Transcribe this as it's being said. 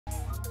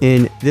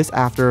In this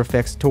After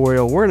Effects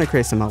tutorial, we're going to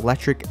create some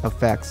electric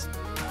effects.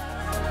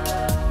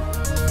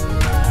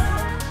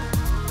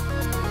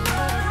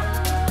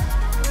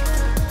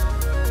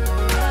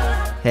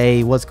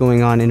 Hey, what's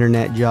going on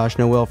internet? Josh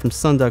Noel from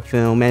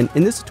SonduckFilm, and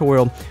in this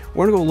tutorial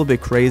we're going to go a little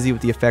bit crazy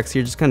with the effects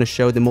here, just kind of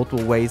show the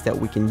multiple ways that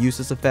we can use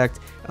this effect.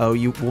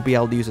 You will be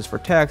able to use this for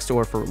text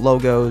or for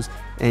logos,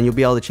 and you'll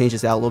be able to change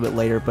this out a little bit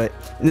later, but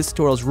in this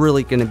tutorial is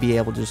really going to be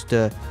able just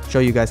to show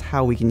you guys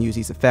how we can use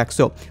these effects.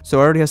 So I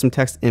already have some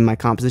text in my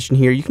composition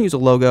here. You can use a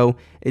logo,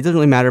 it doesn't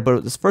really matter,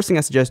 but the first thing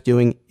I suggest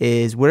doing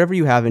is whatever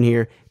you have in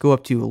here, go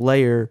up to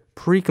Layer,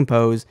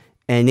 Pre-Compose,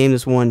 and name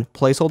this one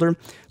placeholder.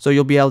 So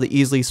you'll be able to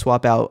easily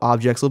swap out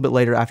objects a little bit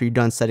later after you're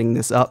done setting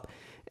this up,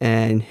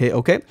 and hit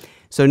OK.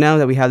 So now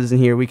that we have this in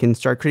here, we can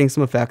start creating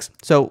some effects.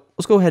 So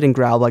let's go ahead and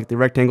grab like the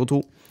rectangle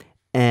tool,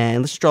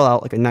 and let's draw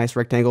out like a nice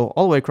rectangle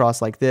all the way across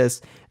like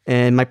this.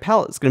 And my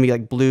palette is going to be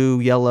like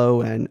blue,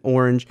 yellow, and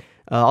orange.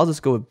 I'll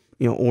just go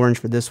with orange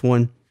for this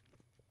one.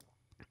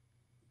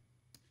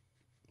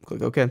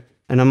 Click OK.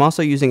 And I'm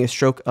also using a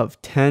stroke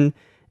of 10.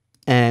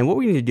 And what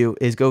we need to do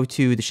is go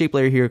to the shape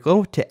layer here,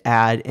 go to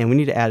add, and we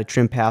need to add a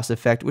trim paths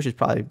effect, which is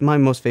probably my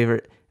most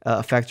favorite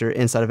effector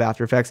inside of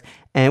After Effects.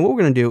 And what we're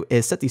going to do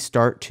is set the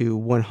start to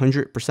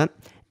 100%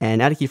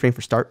 and add a keyframe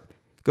for start.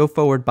 Go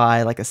forward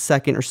by like a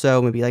second or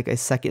so, maybe like a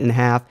second and a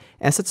half,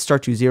 and set the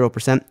start to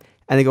 0%. And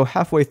then go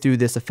halfway through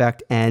this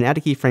effect and add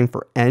a keyframe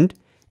for end,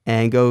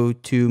 and go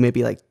to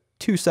maybe like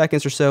 2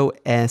 seconds or so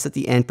and set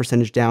the end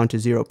percentage down to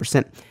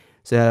 0%.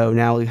 So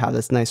now we have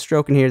this nice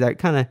stroke in here that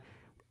kind of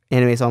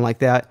animates on like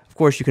that. Of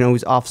course, you can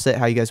always offset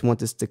how you guys want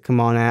this to come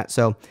on at,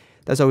 so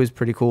that's always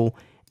pretty cool.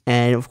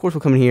 And of course,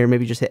 we'll come in here,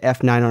 maybe just hit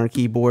F9 on our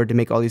keyboard to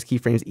make all these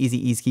keyframes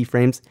easy ease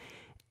keyframes.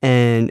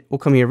 And we'll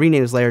come here,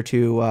 rename this layer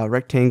to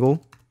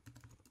rectangle.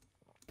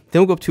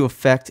 Then we'll go up to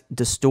Effect,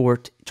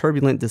 Distort,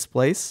 Turbulent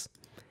Displace.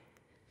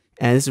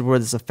 And this is where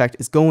this effect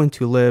is going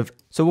to live.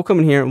 So we'll come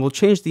in here and we'll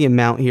change the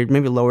amount here,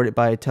 maybe lower it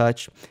by a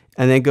touch,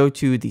 and then go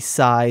to the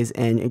size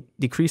and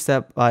decrease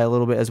that by a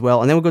little bit as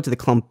well. And then we'll go to the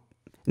clump.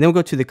 And then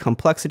we'll go to the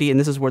complexity, and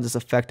this is where this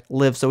effect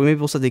lives. So maybe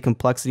we'll set the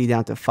complexity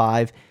down to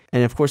 5.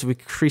 And of course, if we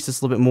increase this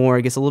a little bit more,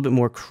 it gets a little bit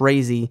more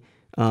crazy,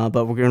 but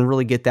we're going to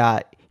really get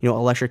that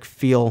electric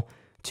feel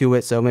to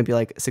it. So maybe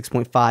like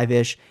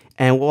 6.5-ish.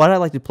 And what I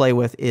like to play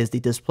with is the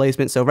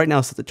displacement. So right now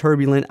it's set the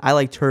turbulent. I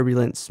like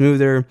turbulent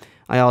smoother.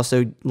 I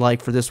also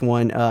like for this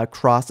one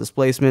cross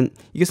displacement.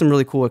 You get some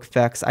really cool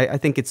effects. I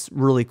think it's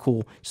really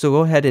cool. So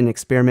go ahead and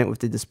experiment with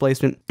the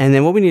displacement. And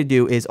then what we need to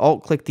do is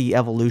alt click the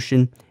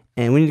evolution.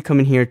 And we need to come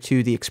in here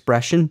to the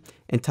expression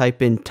and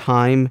type in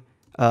time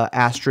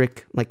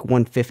asterisk like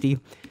 150.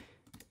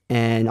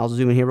 And I'll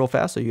zoom in here real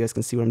fast so you guys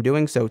can see what I'm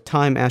doing. So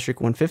time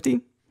asterisk 150,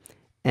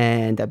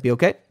 and that'd be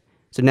okay.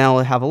 So now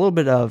it'll have a little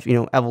bit of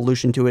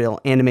evolution to it. It'll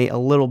animate a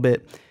little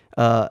bit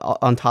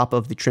on top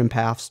of the trim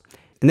paths.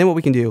 And then what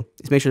we can do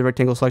is make sure the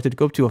rectangle is selected,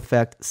 go up to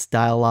Effect,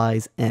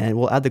 Stylize, and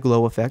we'll add the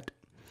glow effect.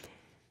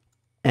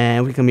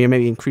 And we can come here,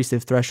 maybe increase the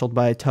threshold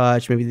by a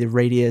touch, maybe the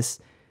radius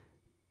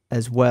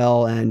as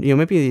well, and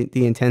maybe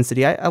the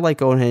intensity. I like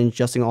going ahead and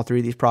adjusting all three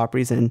of these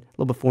properties, and a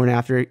little before and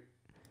after.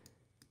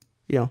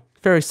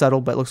 Very subtle,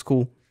 but it looks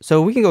cool.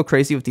 So we can go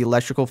crazy with the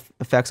electrical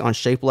effects on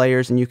shape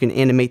layers, and you can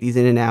animate these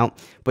in and out,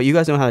 but you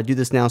guys know how to do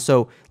this now.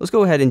 So let's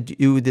go ahead and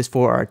do this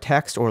for our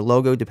text or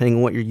logo, depending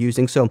on what you're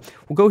using. So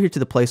we'll go here to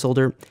the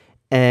placeholder,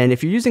 and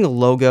if you're using a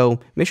logo,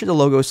 make sure the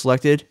logo is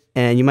selected,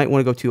 and you might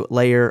want to go to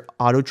Layer,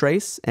 Auto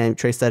Trace, and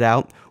trace that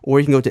out. Or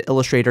you can go to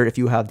Illustrator if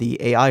you have the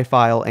AI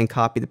file and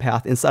copy the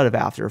path inside of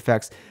After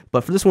Effects.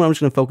 But for this one, I'm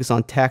just going to focus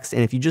on text,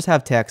 and if you just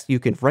have text, you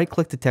can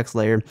right-click the text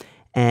layer,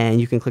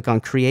 and you can click on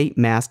Create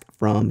Mask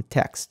from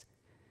Text.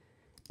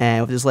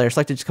 And with this layer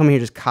selected, just come here,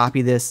 just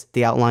copy this,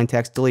 the outline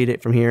text, delete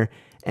it from here,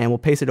 and we'll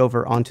paste it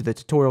over onto the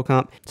tutorial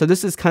comp. So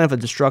this is kind of a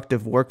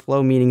destructive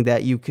workflow, meaning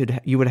that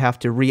you would have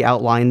to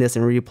re-outline this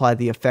and reapply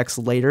the effects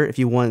later if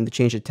you wanted to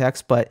change the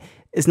text, but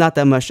it's not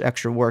that much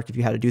extra work if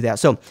you had to do that.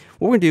 So what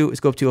we're going to do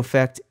is go up to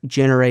Effect,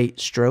 Generate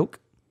Stroke,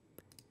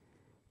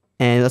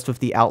 and that's with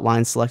the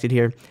outline selected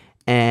here.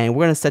 And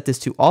we're going to set this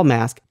to All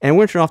Mask, and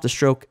we're going to turn off the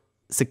stroke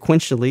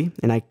sequentially,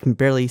 and I can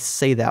barely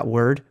say that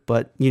word,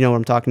 but you know what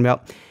I'm talking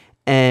about.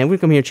 And we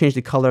come here, change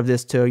the color of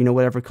this to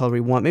whatever color we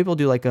want. Maybe we'll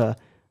do like a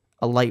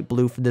light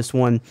blue for this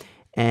one,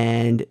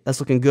 and that's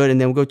looking good. And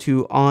then we'll go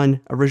to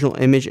On Original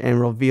Image and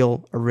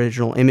reveal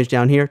Original Image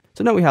down here.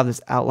 So now we have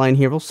this outline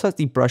here. We'll set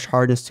the brush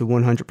hardness to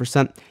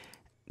 100%.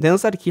 Then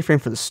let's add a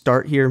keyframe for the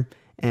start here,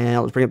 and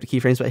I'll just bring up the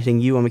keyframes by hitting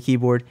U on the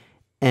keyboard.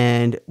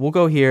 And we'll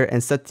go here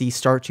and set the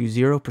start to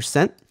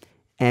 0%,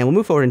 and we'll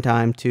move forward in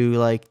time to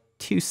like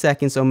 2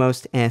 seconds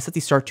almost, and set the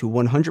start to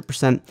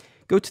 100%.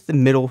 Go to the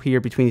middle here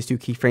between these two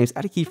keyframes,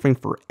 add a keyframe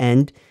for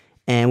end,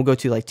 and we'll go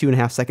to like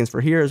 2.5 seconds for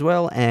here as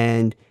well,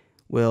 and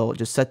we'll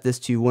just set this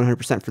to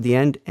 100% for the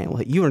end, and we'll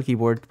hit U on the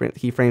keyboard to bring up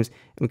the keyframes,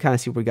 and we kind of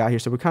see what we got here.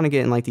 So we're kind of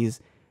getting like these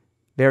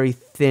very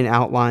thin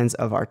outlines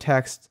of our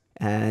text,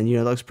 and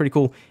that looks pretty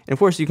cool. And of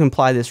course, you can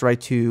apply this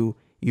right to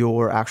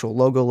your actual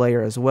logo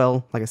layer as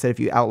well. Like I said, if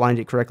you outlined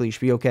it correctly, you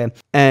should be okay.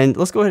 And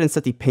let's go ahead and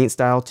set the paint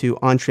style to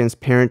on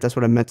transparent. That's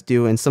what I meant to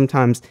do. And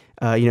sometimes,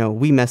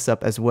 we mess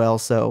up as well.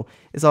 So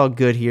it's all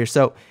good here.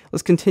 So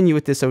let's continue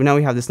with this. So now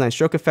we have this nice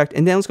stroke effect.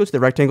 And then let's go to the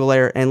rectangle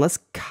layer and let's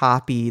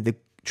copy the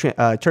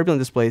turbulent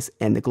displace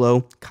and the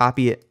glow,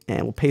 copy it,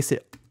 and we'll paste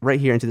it right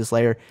here into this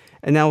layer.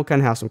 And now we'll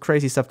kind of have some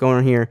crazy stuff going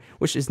on here,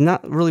 which is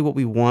not really what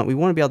we want. We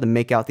want to be able to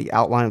make out the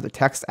outline of the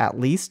text at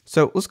least.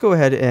 So let's go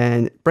ahead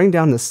and bring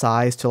down the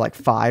size to like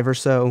 5 or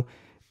so.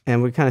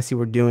 And we kind of see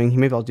what we're doing.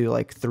 Maybe I'll do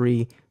like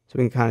 3 so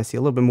we can kind of see a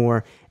little bit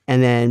more.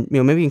 And then,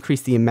 maybe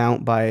increase the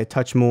amount by a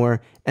touch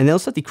more. And then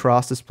let's set the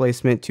cross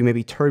displacement to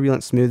maybe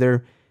turbulent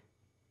smoother.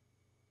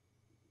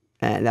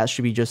 And that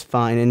should be just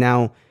fine. And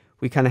now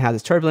we kind of have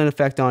this turbulent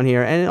effect on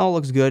here and it all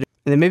looks good.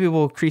 And then maybe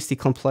we'll increase the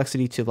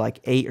complexity to like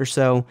 8 or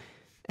so.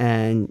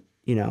 And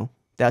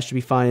that should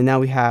be fine. And now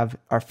we have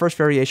our first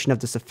variation of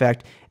this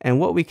effect. And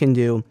what we can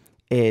do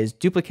is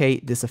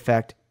duplicate this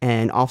effect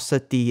and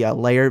offset the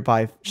layer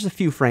by just a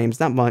few frames,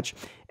 not much,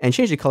 and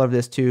change the color of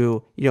this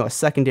to, a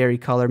secondary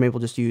color. Maybe we'll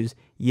just use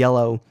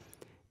yellow.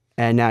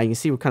 And now you can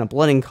see we're kind of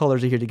blending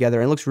colors here together.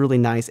 And it looks really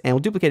nice. And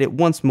we'll duplicate it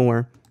once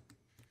more,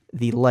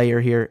 the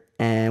layer here,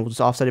 and we'll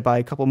just offset it by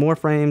a couple more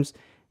frames.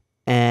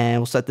 And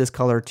we'll set this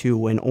color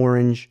to an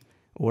orange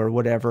or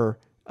whatever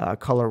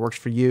color works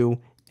for you.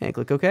 And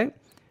click OK.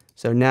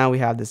 So now we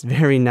have this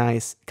very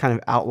nice kind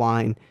of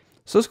outline.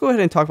 So let's go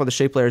ahead and talk about the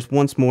shape layers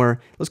once more.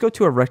 Let's go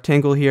to a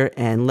rectangle here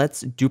and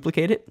let's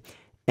duplicate it.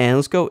 And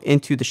let's go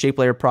into the shape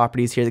layer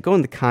properties here. Go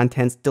into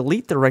contents,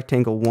 delete the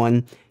rectangle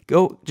one,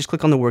 just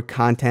click on the word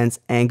contents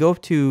and go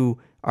up to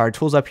our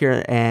tools up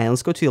here and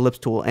let's go to the ellipse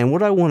tool. And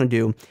what I want to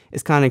do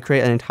is kind of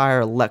create an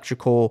entire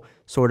electrical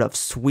sort of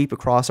sweep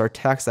across our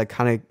text that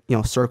kind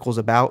of, circles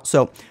about.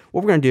 So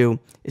what we're going to do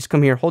is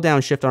come here, hold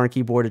down Shift on our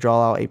keyboard to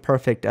draw out a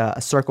perfect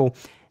circle.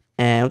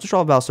 And we'll just draw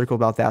about a circle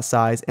about that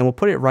size, and we'll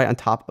put it right on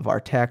top of our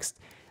text.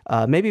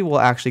 Maybe we'll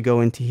actually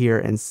go into here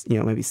and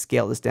maybe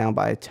scale this down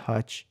by a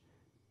touch,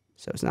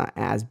 so it's not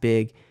as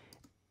big,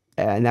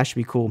 and that should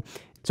be cool.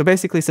 So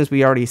basically, since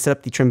we already set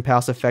up the trim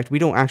pass effect, we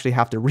don't actually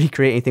have to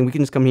recreate anything. We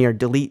can just come here,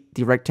 delete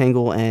the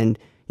rectangle, and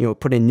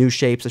put in new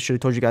shapes. I should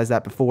have told you guys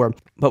that before,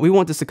 but we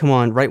want this to come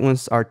on right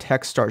once our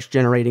text starts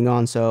generating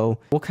on. So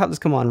we'll have this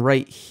come on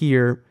right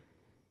here,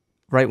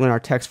 right when our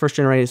text first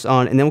generates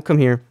on, and then we'll come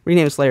here,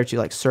 rename this layer to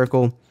like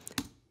circle.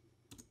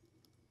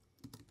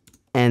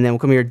 And then we'll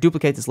come here,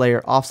 duplicate this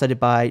layer, offset it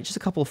by just a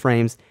couple of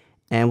frames.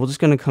 And we're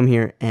just going to come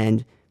here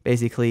and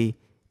basically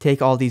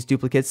take all these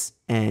duplicates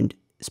and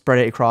spread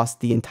it across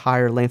the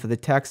entire length of the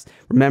text.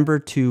 Remember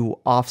to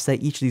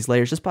offset each of these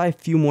layers just by a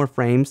few more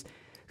frames.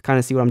 Kind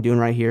of see what I'm doing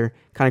right here.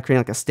 Kind of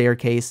creating like a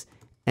staircase.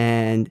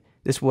 And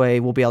this way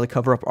we'll be able to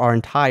cover up our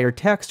entire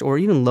text or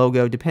even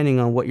logo depending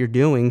on what you're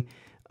doing.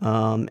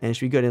 And it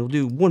should be good. And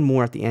we'll do one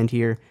more at the end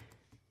here.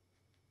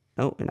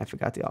 Oh, and I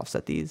forgot to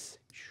offset these.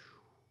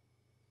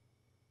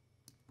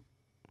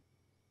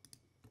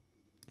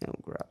 And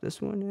we'll grab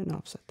this one and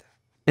offset that.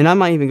 And I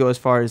might even go as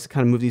far as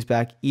kind of move these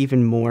back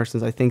even more,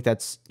 since I think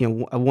that's, a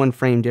 1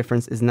 frame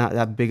difference is not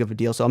that big of a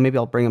deal. So maybe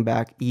I'll bring them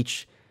back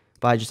each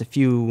by just a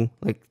few,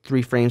 like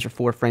 3 frames or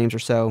 4 frames or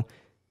so.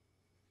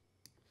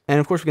 And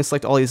of course we can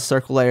select all these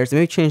circle layers and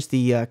maybe change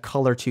the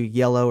color to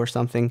yellow or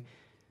something,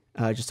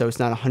 just so it's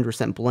not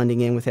 100%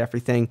 blending in with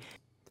everything.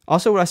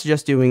 Also, what I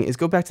suggest doing is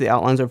go back to the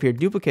outlines over here,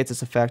 duplicate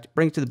this effect,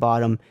 bring it to the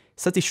bottom,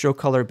 set the stroke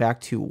color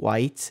back to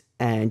white,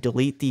 and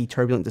delete the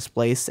turbulent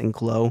displace and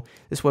glow.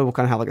 This way we'll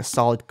kind of have like a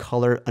solid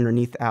color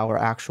underneath our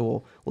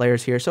actual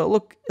layers here. So it'll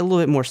look a little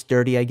bit more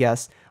sturdy, I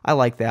guess. I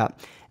like that.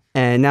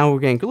 And now we're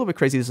getting a little bit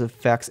crazy with this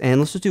effects. And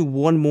let's just do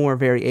one more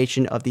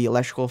variation of the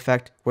electrical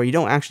effect where you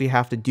don't actually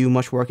have to do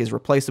much work. It's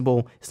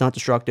replaceable, it's not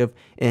destructive,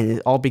 and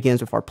it all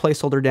begins with our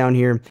placeholder down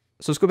here.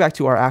 So let's go back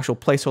to our actual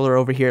placeholder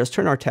over here. Let's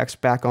turn our text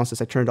back on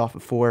since I turned it off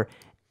before.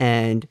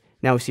 And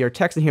now we see our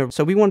text in here.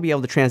 So we want to be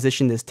able to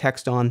transition this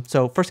text on.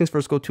 So first things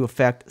first, go to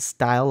Effect,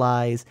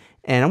 Stylize.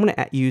 And I'm going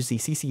to use the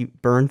CC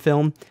Burn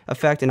Film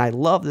effect. And I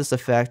love this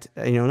effect.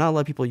 Not a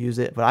lot of people use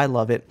it, but I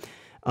love it.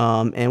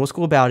 And what's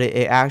cool about it,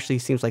 it actually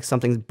seems like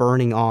something's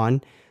burning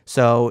on.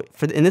 So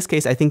in this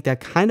case, I think that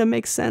kind of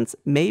makes sense,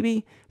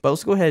 maybe. But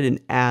let's go ahead and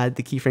add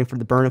the keyframe for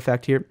the burn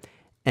effect here.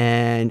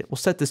 And we'll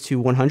set this to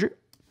 100.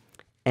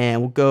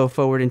 And we'll go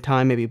forward in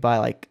time maybe by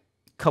like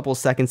a couple of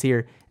seconds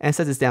here and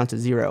set this down to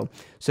 0.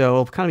 So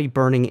it'll kind of be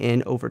burning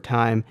in over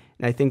time.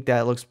 And I think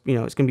that looks,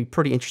 it's going to be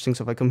pretty interesting.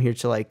 So if I come here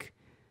to like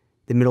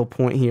the middle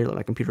point here, let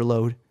my computer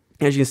load.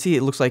 And as you can see,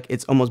 it looks like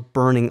it's almost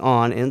burning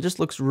on and it just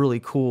looks really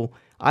cool.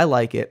 I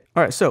like it.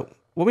 All right, so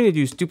what we need to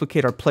do is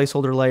duplicate our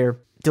placeholder layer,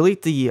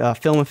 delete the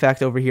film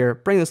effect over here,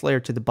 bring this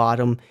layer to the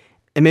bottom,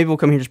 and maybe we'll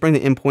come here, just bring the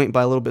endpoint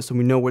by a little bit so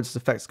we know where this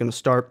effect is going to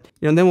start.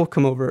 And then we'll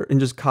come over and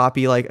just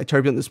copy like a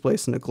turbulent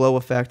displace and a glow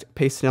effect,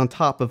 paste it on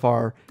top of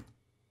our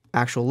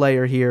actual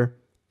layer here.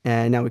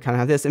 And now we kind of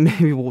have this, and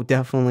maybe we'll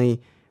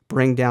definitely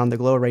bring down the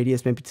glow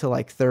radius maybe to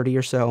like 30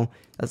 or so.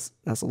 That's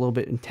a little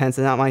bit intense,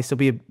 and that might still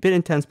be a bit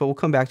intense, but we'll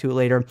come back to it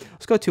later.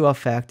 Let's go to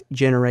Effect,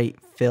 Generate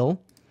Fill.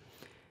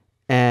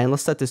 And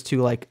let's set this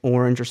to like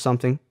orange or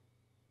something.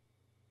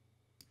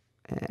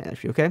 And that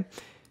should be okay.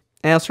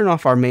 And let's turn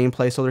off our main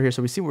placeholder here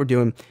so we see what we're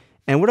doing.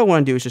 And what I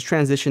want to do is just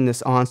transition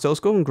this on. So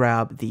let's go and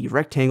grab the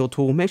rectangle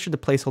tool, make sure the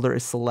placeholder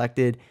is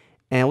selected,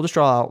 and we'll just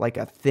draw out like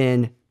a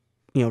thin,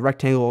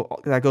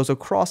 rectangle that goes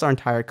across our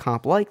entire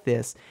comp like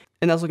this.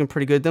 And that's looking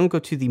pretty good. Then we'll go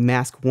to the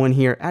mask 1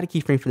 here, add a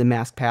keyframe for the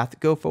mask path,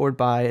 go forward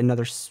by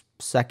another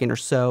second or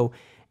so.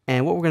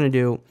 And what we're going to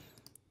do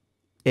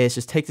is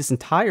just take this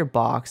entire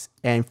box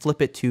and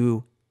flip it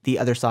to the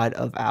other side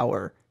of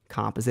our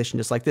composition,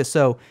 just like this.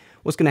 So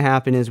what's going to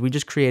happen is we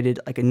just created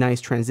like a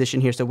nice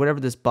transition here. So whatever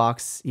this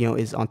box,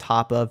 is on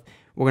top of,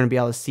 we're going to be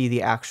able to see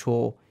the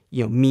actual,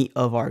 meat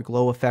of our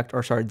glow effect,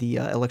 or sorry, the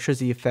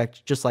electricity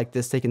effect, just like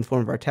this, taking the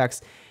form of our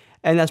text.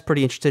 And that's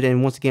pretty interesting.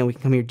 And once again, we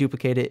can come here,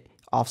 duplicate it,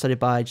 offset it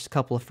by just a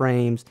couple of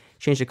frames,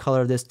 change the color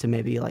of this to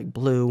maybe like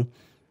blue,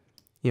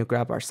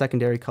 grab our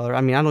secondary color. I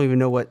mean, I don't even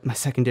know what my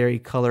secondary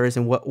color is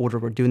and what order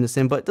we're doing this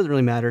in, but it doesn't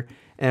really matter.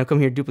 And I'll come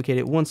here, duplicate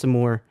it once some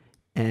more,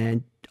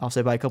 and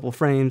offset by a couple of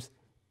frames.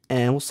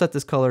 And we'll set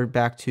this color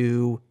back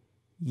to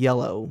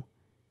yellow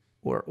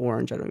or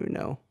orange. I don't even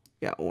know.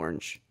 Yeah,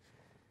 orange.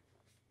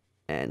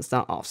 And let's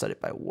not offset it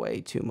by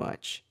way too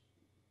much.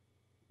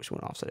 We just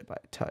want to offset it by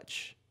a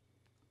touch.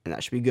 And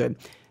that should be good.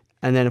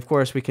 And then, of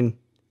course, we can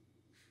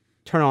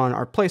turn on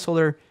our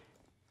placeholder,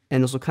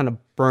 and this will kind of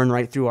burn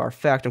right through our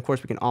effect. Of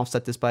course, we can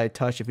offset this by a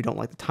touch if we don't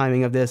like the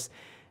timing of this.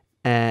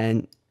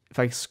 And if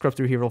I scrub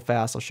through here real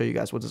fast, I'll show you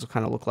guys what this will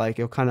kind of look like.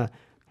 It'll kind of,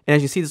 and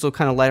as you see, this will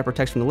kind of light up our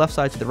text from the left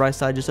side to the right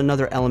side, just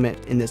another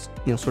element in this,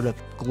 sort of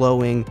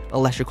glowing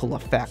electrical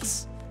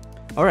effects.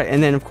 All right,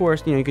 and then of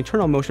course, you can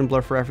turn on motion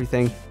blur for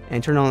everything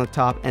and turn it on the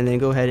top, and then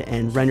go ahead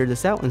and render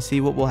this out and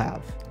see what we'll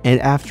have. And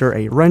after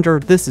a render,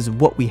 this is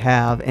what we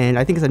have, and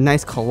I think it's a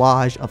nice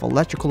collage of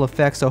electrical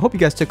effects. So I hope you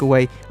guys took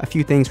away a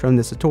few things from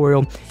this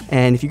tutorial.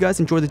 And if you guys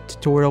enjoyed the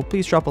tutorial,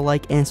 please drop a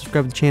like and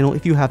subscribe to the channel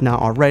if you have not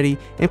already.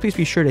 And please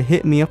be sure to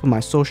hit me up on my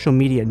social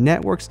media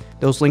networks.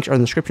 Those links are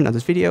in the description of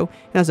this video.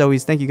 And as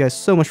always, thank you guys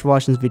so much for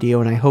watching this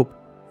video, and I hope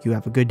you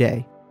have a good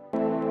day.